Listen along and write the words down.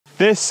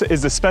This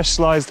is the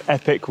Specialized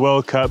Epic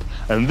World Cup,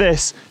 and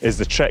this is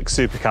the Trek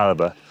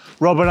Supercaliber.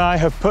 Rob and I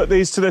have put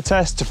these to the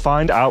test to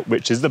find out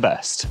which is the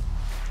best.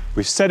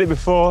 We've said it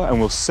before and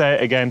we'll say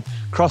it again,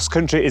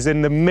 cross-country is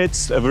in the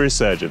midst of a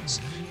resurgence.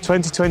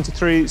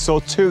 2023 saw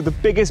two of the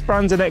biggest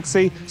brands in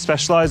XC,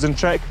 Specialized and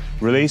Trek,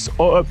 release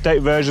or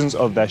update versions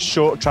of their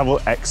short travel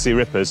XC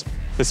rippers,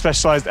 the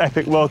Specialized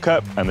Epic World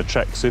Cup and the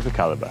Trek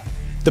Supercaliber.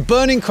 The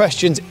burning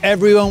questions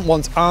everyone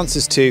wants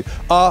answers to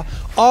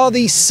are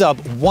these sub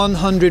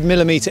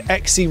 100mm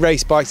XC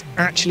race bikes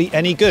actually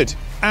any good?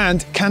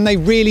 And can they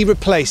really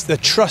replace the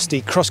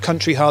trusty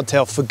cross-country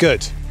hardtail for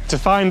good? To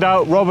find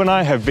out, Rob and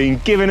I have been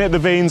giving it the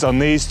beans on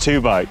these two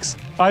bikes.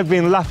 I've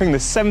been lapping the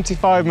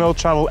 75mm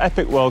travel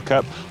Epic World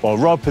Cup, while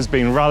Rob has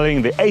been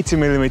rallying the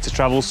 80mm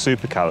travel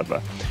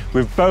Supercaliber.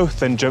 We've both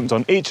then jumped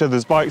on each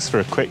other's bikes for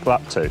a quick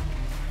lap too.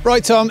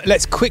 Right Tom,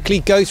 let's quickly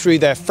go through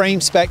their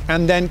frame spec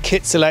and then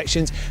kit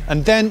selections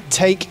and then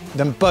take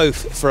them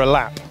both for a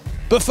lap.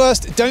 But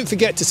first, don't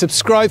forget to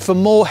subscribe for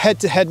more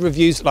head-to-head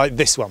reviews like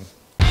this one.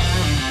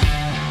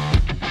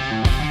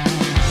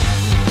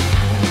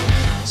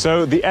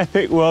 So the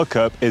Epic World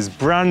Cup is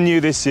brand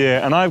new this year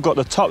and I've got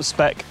the top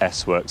spec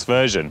S-Works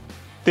version.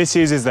 This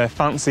uses their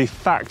fancy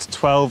FACT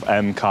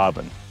 12M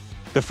carbon.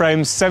 The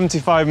frame's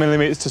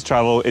 75mm to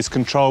travel is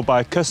controlled by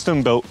a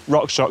custom-built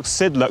RockShox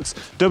Sidlux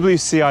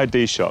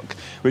WCID shock,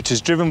 which is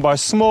driven by a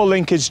small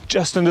linkage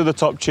just under the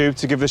top tube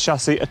to give the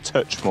chassis a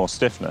touch more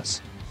stiffness.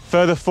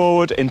 Further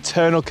forward,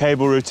 internal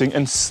cable routing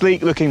and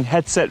sleek-looking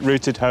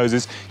headset-routed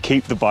hoses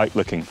keep the bike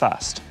looking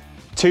fast.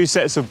 Two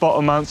sets of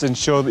bottom mounts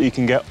ensure that you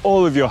can get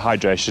all of your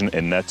hydration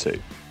in there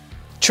too.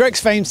 Trek's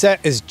frame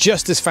set is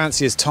just as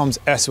fancy as Tom's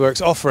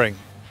S-Works offering.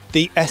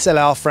 The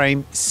SLR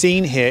frame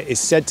seen here is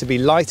said to be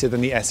lighter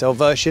than the SL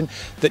version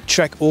that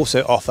Trek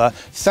also offer,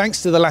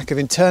 thanks to the lack of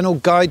internal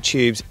guide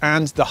tubes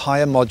and the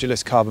higher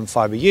modulus carbon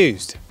fibre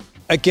used.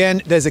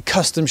 Again, there's a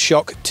custom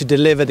shock to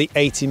deliver the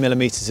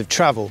 80mm of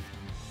travel.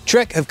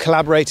 Trek have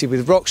collaborated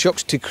with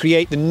RockShox to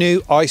create the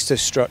new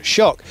IsoStrut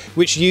shock,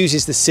 which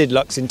uses the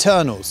Sidlux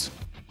internals.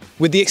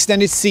 With the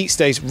extended seat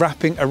stays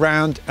wrapping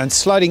around and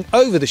sliding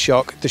over the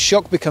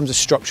shock becomes a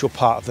structural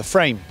part of the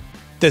frame.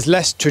 There's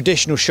less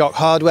traditional shock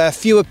hardware,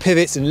 fewer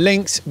pivots and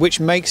links, which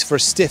makes for a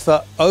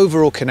stiffer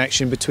overall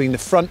connection between the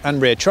front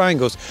and rear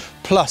triangles,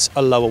 plus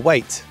a lower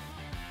weight.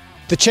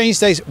 The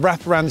chainstays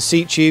wrap around the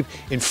seat tube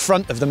in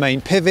front of the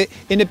main pivot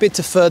in a bid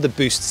to further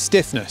boost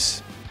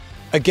stiffness.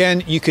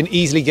 Again, you can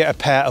easily get a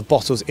pair of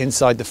bottles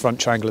inside the front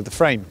triangle of the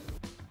frame.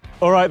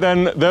 All right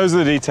then, those are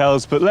the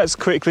details, but let's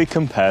quickly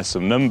compare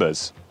some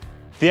numbers.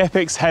 The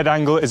Epic's head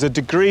angle is a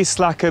degree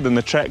slacker than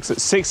the Trek's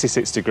at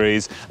 66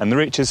 degrees and the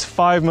Reach is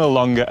 5mm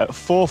longer at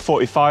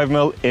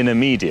 445mm in a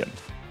medium.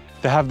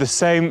 They have the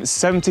same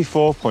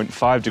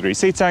 74.5 degree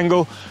seat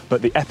angle,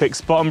 but the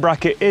Epic's bottom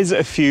bracket is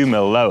a few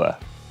mil lower.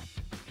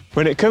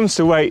 When it comes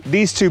to weight,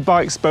 these two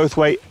bikes both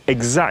weigh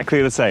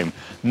exactly the same,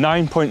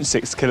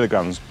 9.6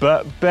 kilograms,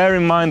 but bear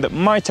in mind that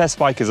my test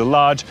bike is a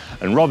large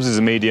and Rob's is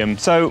a medium,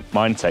 so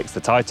mine takes the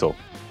title.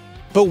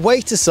 But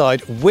weight aside,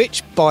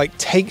 which bike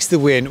takes the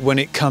win when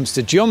it comes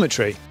to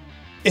geometry?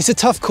 It's a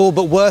tough call,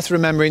 but worth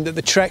remembering that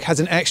the Trek has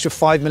an extra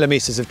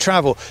 5mm of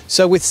travel,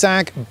 so with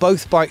sag,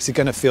 both bikes are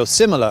going to feel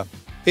similar.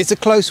 It's a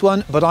close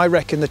one, but I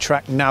reckon the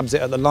Trek nabs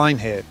it at the line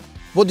here.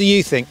 What do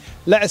you think?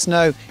 Let us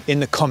know in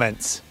the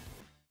comments.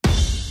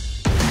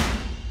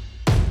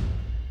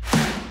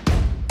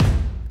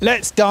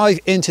 Let's dive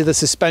into the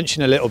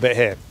suspension a little bit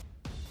here.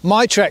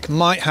 My Trek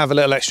might have a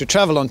little extra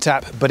travel on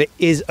tap, but it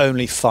is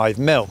only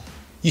 5mm.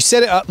 You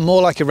set it up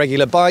more like a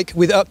regular bike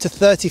with up to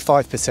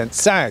 35%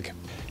 sag.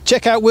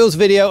 Check out Will's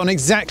video on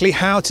exactly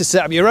how to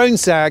set up your own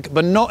sag,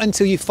 but not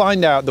until you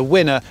find out the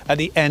winner at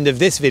the end of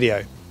this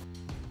video.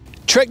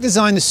 Trek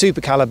designed the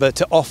Supercaliber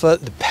to offer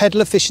the pedal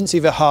efficiency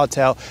of a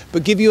hardtail,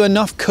 but give you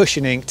enough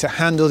cushioning to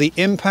handle the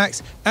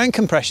impacts and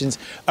compressions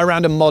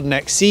around a modern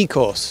XC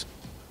course.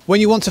 When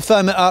you want to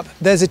firm it up,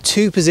 there's a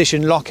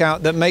 2-position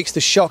lockout that makes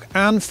the shock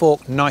and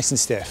fork nice and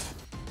stiff.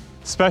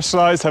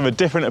 Specialized have a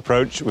different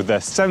approach with their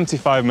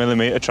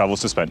 75mm travel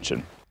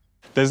suspension.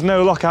 There's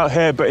no lockout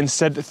here, but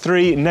instead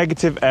 3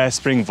 negative air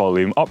spring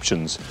volume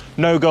options: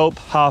 no gulp,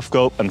 half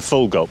gulp and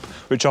full gulp,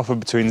 which offer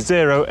between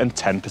 0 and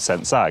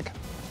 10% sag.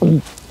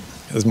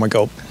 There's my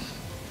gulp.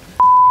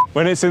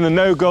 When it's in the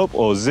no gulp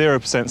or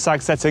 0%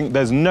 sag setting,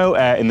 there's no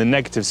air in the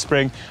negative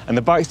spring and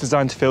the bike's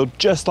designed to feel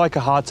just like a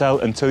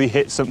hardtail until you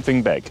hit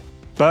something big.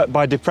 But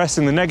by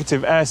depressing the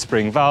negative air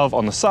spring valve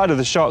on the side of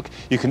the shock,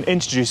 you can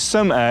introduce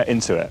some air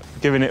into it,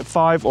 giving it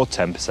 5 or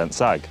 10%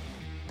 sag.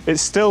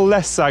 It's still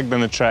less sag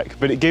than the Trek,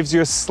 but it gives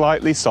you a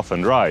slightly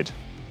softened ride.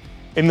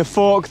 In the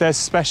fork, there's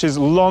Specia's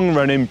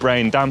long-running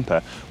brain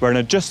damper, where an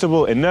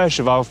adjustable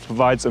inertia valve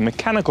provides a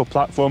mechanical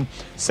platform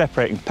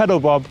separating pedal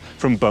bob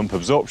from bump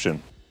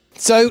absorption.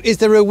 So is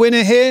there a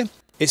winner here?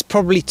 It's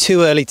probably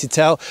too early to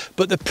tell,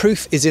 but the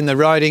proof is in the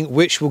riding,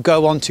 which we'll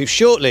go on to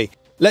shortly.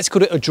 Let's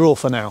call it a draw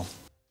for now.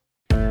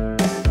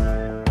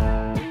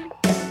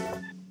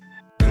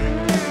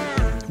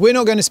 We're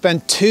not going to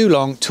spend too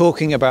long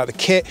talking about the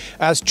kit,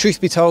 as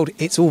truth be told,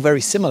 it's all very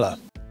similar.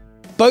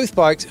 Both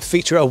bikes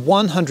feature a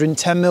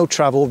 110mm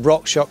travel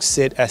RockShox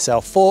SID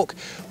SL fork,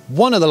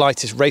 one of the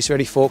lightest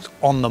race-ready forks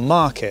on the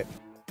market.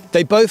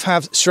 They both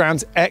have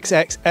SRAM's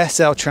XX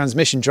SL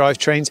transmission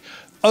drivetrains,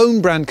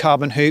 own brand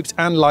carbon hoops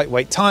and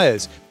lightweight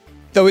tyres.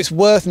 Though it's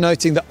worth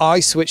noting that I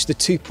switched the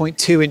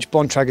 2.2-inch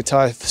Bontrager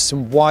tyre for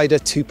some wider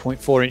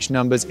 2.4-inch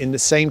numbers in the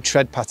same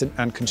tread pattern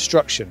and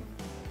construction.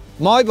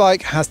 My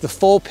bike has the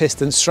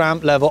 4-piston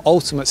SRAM level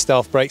Ultimate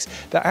stealth brakes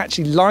that are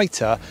actually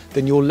lighter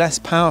than your less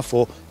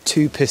powerful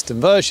 2-piston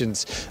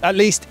versions, at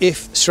least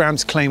if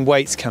SRAM's claim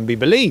weights can be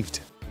believed.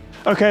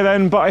 Okay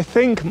then, but I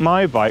think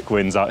my bike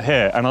wins out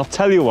here, and I'll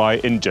tell you why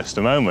in just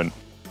a moment.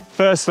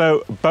 First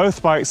though,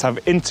 both bikes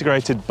have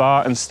integrated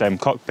bar and stem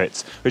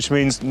cockpits, which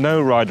means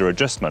no rider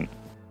adjustment.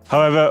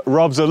 However,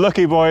 Rob's a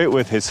lucky boy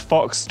with his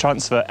Fox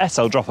Transfer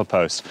SL dropper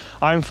post.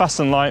 I'm fast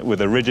and light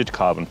with a rigid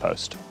carbon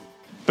post.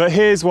 But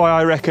here's why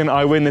I reckon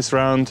I win this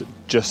round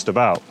just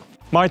about.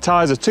 My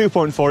tyres are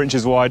 2.4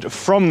 inches wide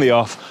from the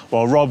off,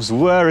 while Rob's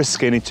were a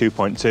skinny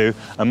 2.2,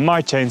 and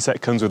my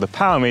chainset comes with a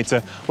power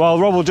meter, while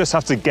Rob will just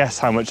have to guess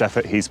how much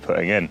effort he's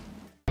putting in.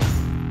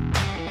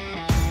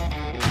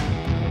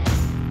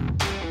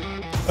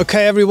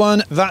 Okay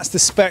everyone, that's the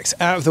specs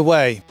out of the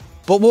way.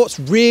 But what's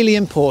really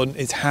important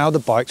is how the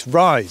bikes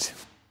ride.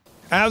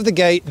 Out of the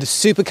gate, the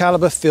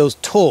Supercaliber feels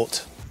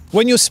taut.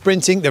 When you're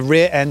sprinting, the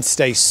rear end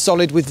stays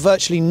solid with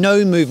virtually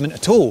no movement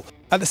at all.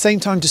 At the same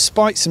time,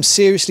 despite some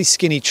seriously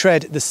skinny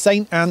tread, the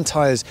St. Anne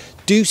tyres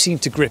do seem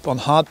to grip on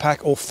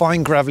hardpack or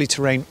fine gravelly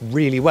terrain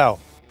really well.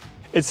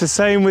 It's the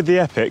same with the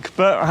Epic,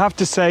 but I have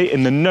to say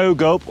in the no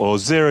gulp or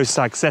zero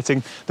sag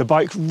setting, the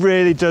bike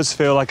really does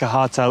feel like a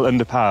hardtail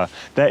under power.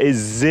 There is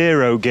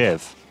zero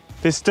give.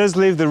 This does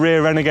leave the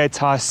rear Renegade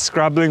tyre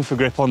scrabbling for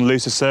grip on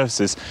looser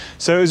surfaces,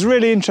 so it was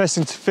really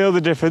interesting to feel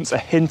the difference a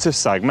hint of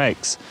sag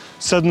makes.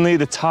 Suddenly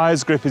the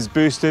tyre's grip is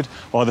boosted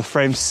while the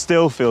frame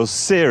still feels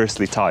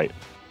seriously tight.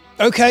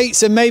 Okay,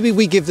 so maybe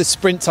we give the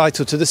sprint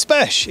title to the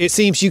Spesh. It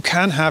seems you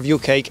can have your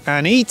cake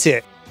and eat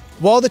it.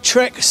 While the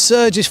Trek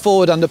surges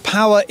forward under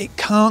power, it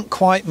can't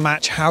quite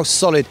match how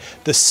solid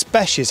the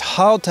Spesh's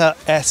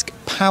hardtail-esque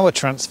power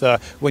transfer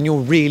when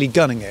you're really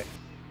gunning it.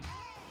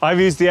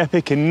 I've used the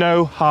Epic in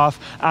no, half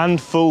and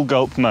full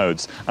gulp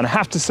modes, and I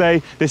have to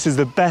say this is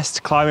the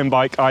best climbing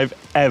bike I've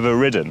ever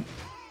ridden.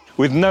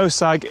 With no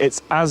sag,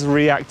 it's as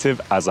reactive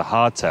as a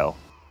hardtail.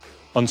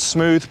 On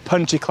smooth,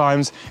 punchy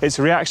climbs, its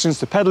reactions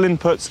to pedal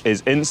inputs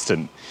is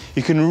instant.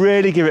 You can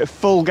really give it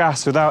full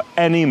gas without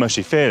any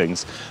mushy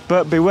feelings,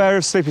 but beware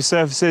of slippery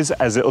surfaces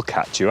as it'll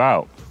catch you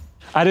out.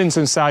 Add in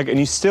some sag and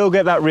you still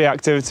get that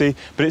reactivity,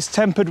 but it's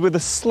tempered with a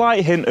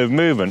slight hint of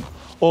movement.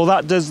 All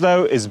that does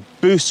though is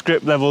boost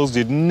grip levels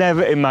you'd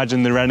never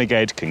imagine the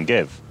Renegade can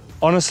give.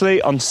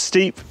 Honestly, on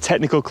steep,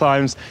 technical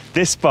climbs,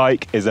 this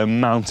bike is a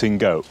mountain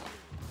goat.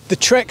 The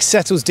Trek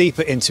settles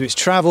deeper into its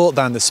travel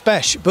than the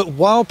Spesh, but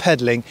while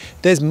pedalling,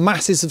 there's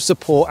masses of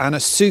support and a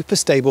super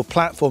stable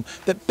platform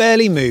that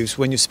barely moves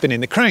when you're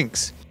spinning the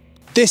cranks.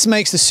 This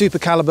makes the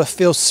Supercaliber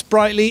feel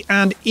sprightly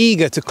and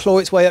eager to claw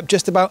its way up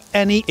just about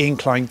any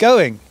incline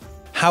going.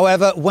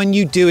 However, when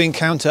you do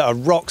encounter a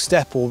rock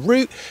step or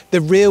root,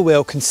 the rear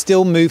wheel can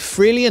still move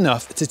freely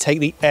enough to take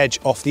the edge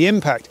off the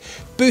impact,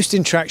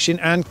 boosting traction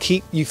and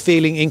keep you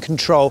feeling in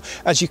control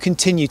as you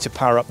continue to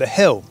power up the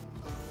hill.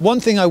 One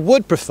thing I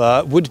would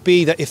prefer would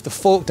be that if the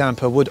fork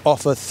damper would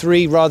offer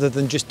 3 rather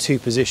than just 2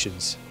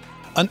 positions.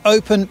 An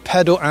open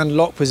pedal and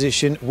lock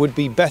position would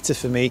be better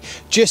for me,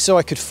 just so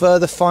I could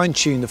further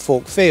fine-tune the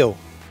fork feel.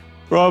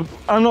 Rob,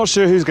 I'm not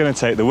sure who's going to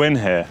take the win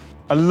here.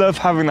 I love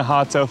having the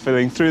hardtail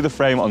feeling through the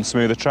frame on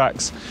smoother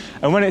tracks,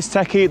 and when it's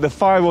techie, the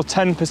 5 or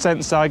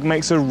 10% sag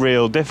makes a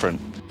real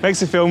difference.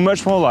 Makes it feel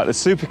much more like the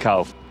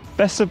Supercal.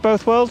 Best of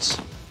both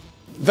worlds?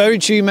 Very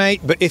true,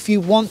 mate, but if you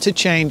want to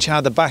change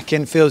how the back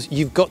end feels,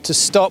 you've got to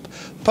stop,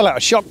 pull out a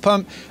shock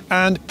pump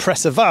and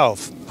press a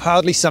valve.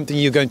 Hardly something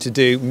you're going to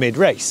do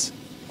mid-race.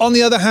 On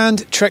the other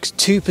hand, Trek's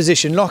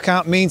 2-position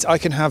lockout means I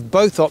can have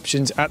both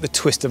options at the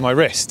twist of my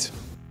wrist.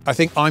 I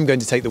think I'm going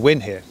to take the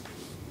win here.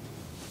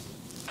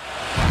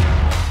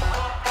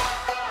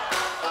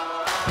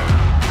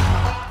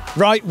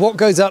 Right, what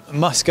goes up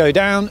must go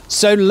down,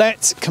 so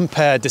let's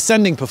compare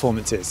descending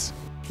performances.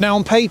 Now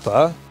on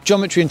paper,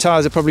 geometry and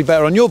tyres are probably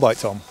better on your bike,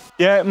 Tom.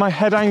 Yeah, my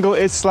head angle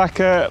is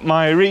slacker,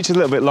 my reach is a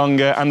little bit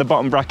longer, and the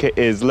bottom bracket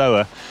is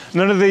lower.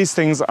 None of these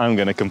things I'm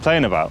going to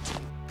complain about.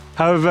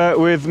 However,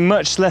 with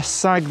much less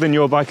sag than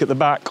your bike at the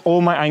back, all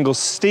my angles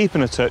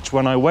steepen a touch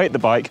when I weight the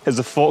bike as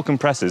the fork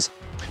compresses.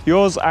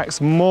 Yours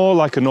acts more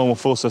like a normal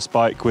full-sus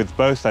bike with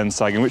both ends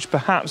sagging, which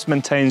perhaps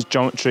maintains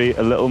geometry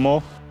a little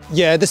more.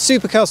 Yeah, the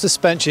Supercal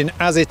suspension,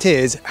 as it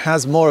is,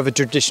 has more of a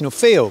traditional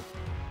feel.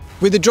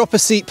 With the dropper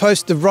seat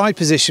post, the ride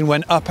position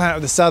when up out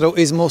of the saddle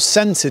is more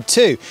centred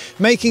too,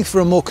 making for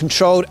a more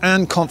controlled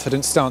and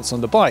confident stance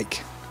on the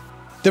bike.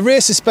 The rear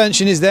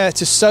suspension is there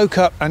to soak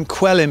up and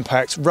quell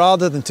impacts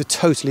rather than to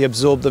totally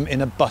absorb them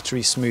in a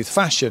buttery smooth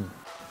fashion.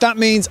 That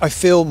means I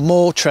feel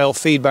more trail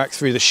feedback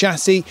through the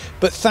chassis,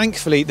 but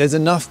thankfully there's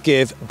enough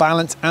give,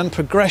 balance and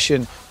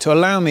progression to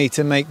allow me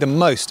to make the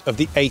most of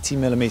the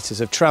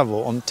 80mm of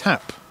travel on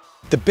tap.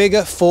 The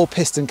bigger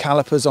 4-piston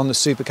calipers on the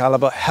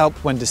Supercaliber help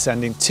when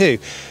descending too,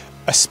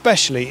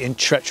 especially in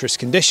treacherous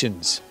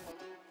conditions.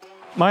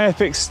 My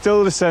Epic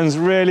still descends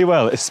really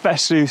well,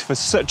 especially for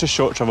such a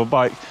short travel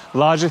bike,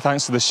 largely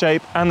thanks to the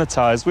shape and the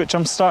tyres, which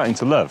I'm starting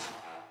to love.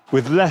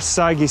 With less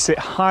sag, you sit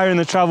higher in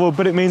the travel,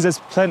 but it means there's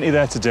plenty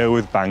there to deal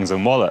with bangs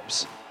and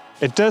wallops.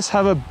 It does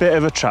have a bit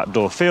of a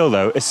trapdoor feel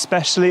though,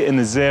 especially in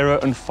the 0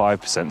 and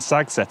 5%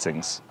 sag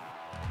settings.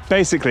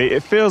 Basically,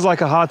 it feels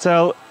like a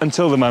hardtail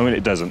until the moment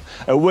it doesn't,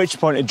 at which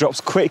point it drops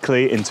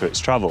quickly into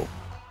its travel.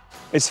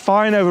 It's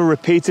fine over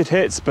repeated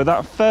hits, but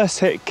that first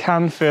hit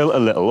can feel a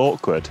little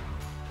awkward.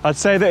 I'd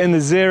say that in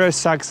the 0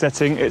 sag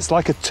setting, it's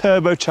like a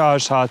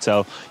turbocharged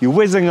hardtail. You're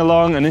whizzing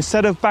along, and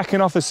instead of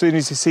backing off as soon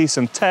as you see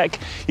some tech,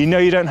 you know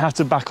you don't have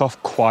to back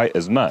off quite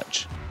as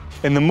much.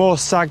 In the more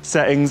sagged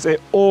settings, it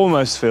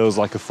almost feels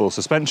like a full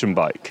suspension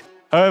bike.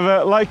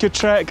 However, like your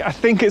Trek, I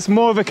think it's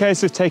more of a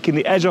case of taking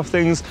the edge off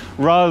things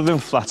rather than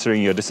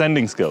flattering your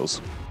descending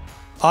skills.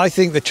 I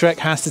think the Trek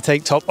has to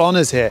take top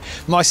honours here.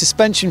 My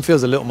suspension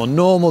feels a little more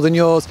normal than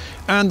yours,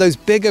 and those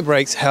bigger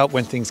brakes help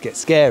when things get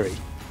scary.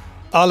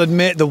 I'll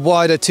admit the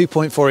wider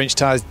 2.4-inch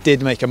tyres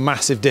did make a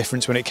massive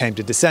difference when it came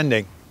to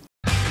descending.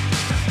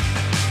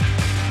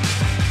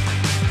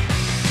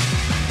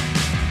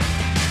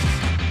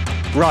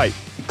 Right,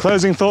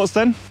 closing thoughts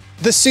then?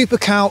 The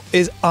Supercal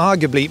is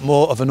arguably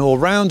more of an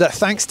all-rounder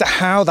thanks to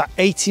how that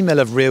 80mm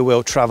of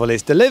rear-wheel travel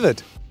is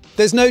delivered.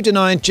 There's no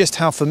denying just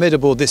how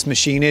formidable this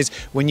machine is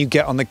when you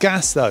get on the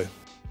gas though.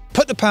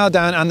 Put the power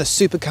down and the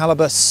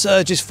Supercaliber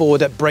surges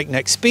forward at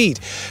breakneck speed,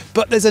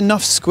 but there's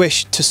enough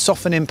squish to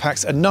soften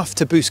impacts enough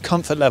to boost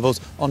comfort levels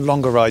on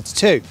longer rides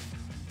too.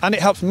 And it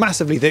helps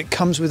massively that it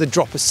comes with a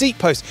dropper seat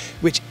post,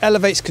 which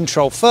elevates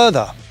control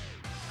further.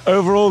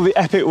 Overall, the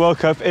Epic World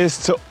Cup is,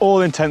 to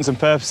all intents and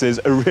purposes,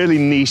 a really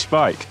niche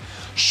bike.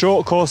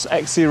 Short course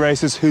XC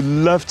racers who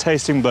love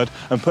tasting blood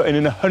and putting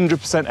in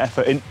 100%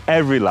 effort in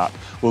every lap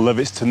will love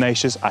its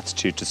tenacious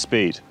attitude to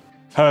speed.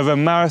 However,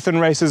 marathon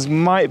racers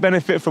might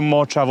benefit from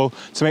more travel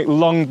to make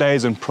long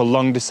days and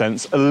prolonged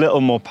descents a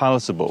little more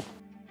palatable.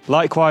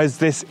 Likewise,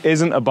 this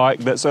isn't a bike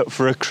that's up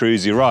for a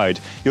cruisy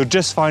ride. You'll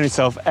just find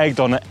yourself egged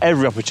on at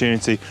every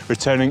opportunity,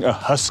 returning a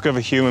husk of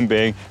a human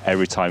being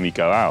every time you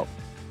go out.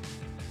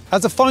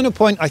 As a final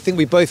point, I think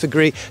we both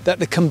agree that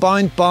the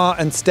combined bar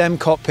and stem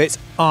cockpits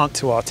aren't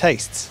to our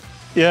tastes.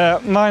 Yeah,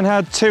 mine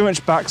had too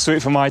much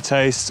backseat for my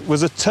taste,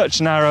 was a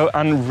touch narrow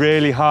and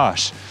really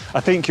harsh.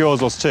 I think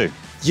yours was too.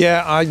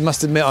 Yeah, I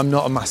must admit I'm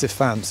not a massive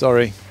fan,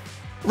 sorry.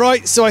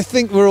 Right, so I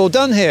think we're all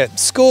done here.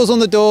 Scores on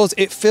the doors,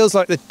 it feels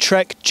like the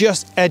Trek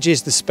just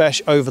edges the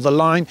Spesh over the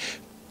line,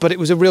 but it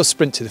was a real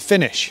sprint to the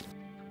finish.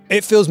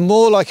 It feels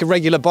more like a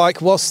regular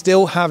bike while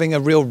still having a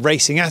real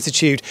racing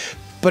attitude,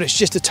 but it's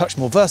just a touch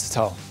more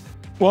versatile.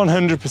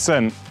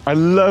 100%. I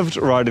loved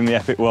riding the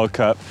Epic World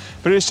Cup,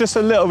 but it's just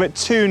a little bit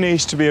too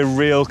niche to be a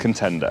real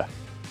contender.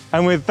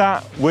 And with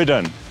that, we're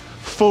done.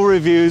 Full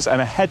reviews and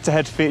a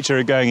head-to-head feature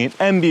are going in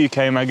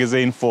MBUK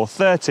magazine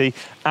 430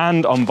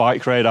 and on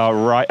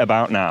BikeRadar right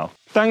about now.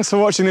 Thanks for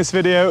watching this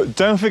video.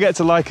 Don't forget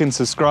to like and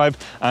subscribe.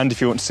 And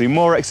if you want to see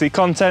more XC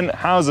content,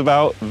 how's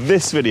about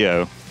this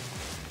video?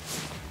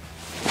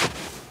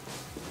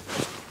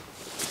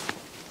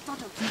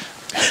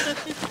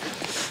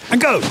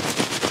 And go!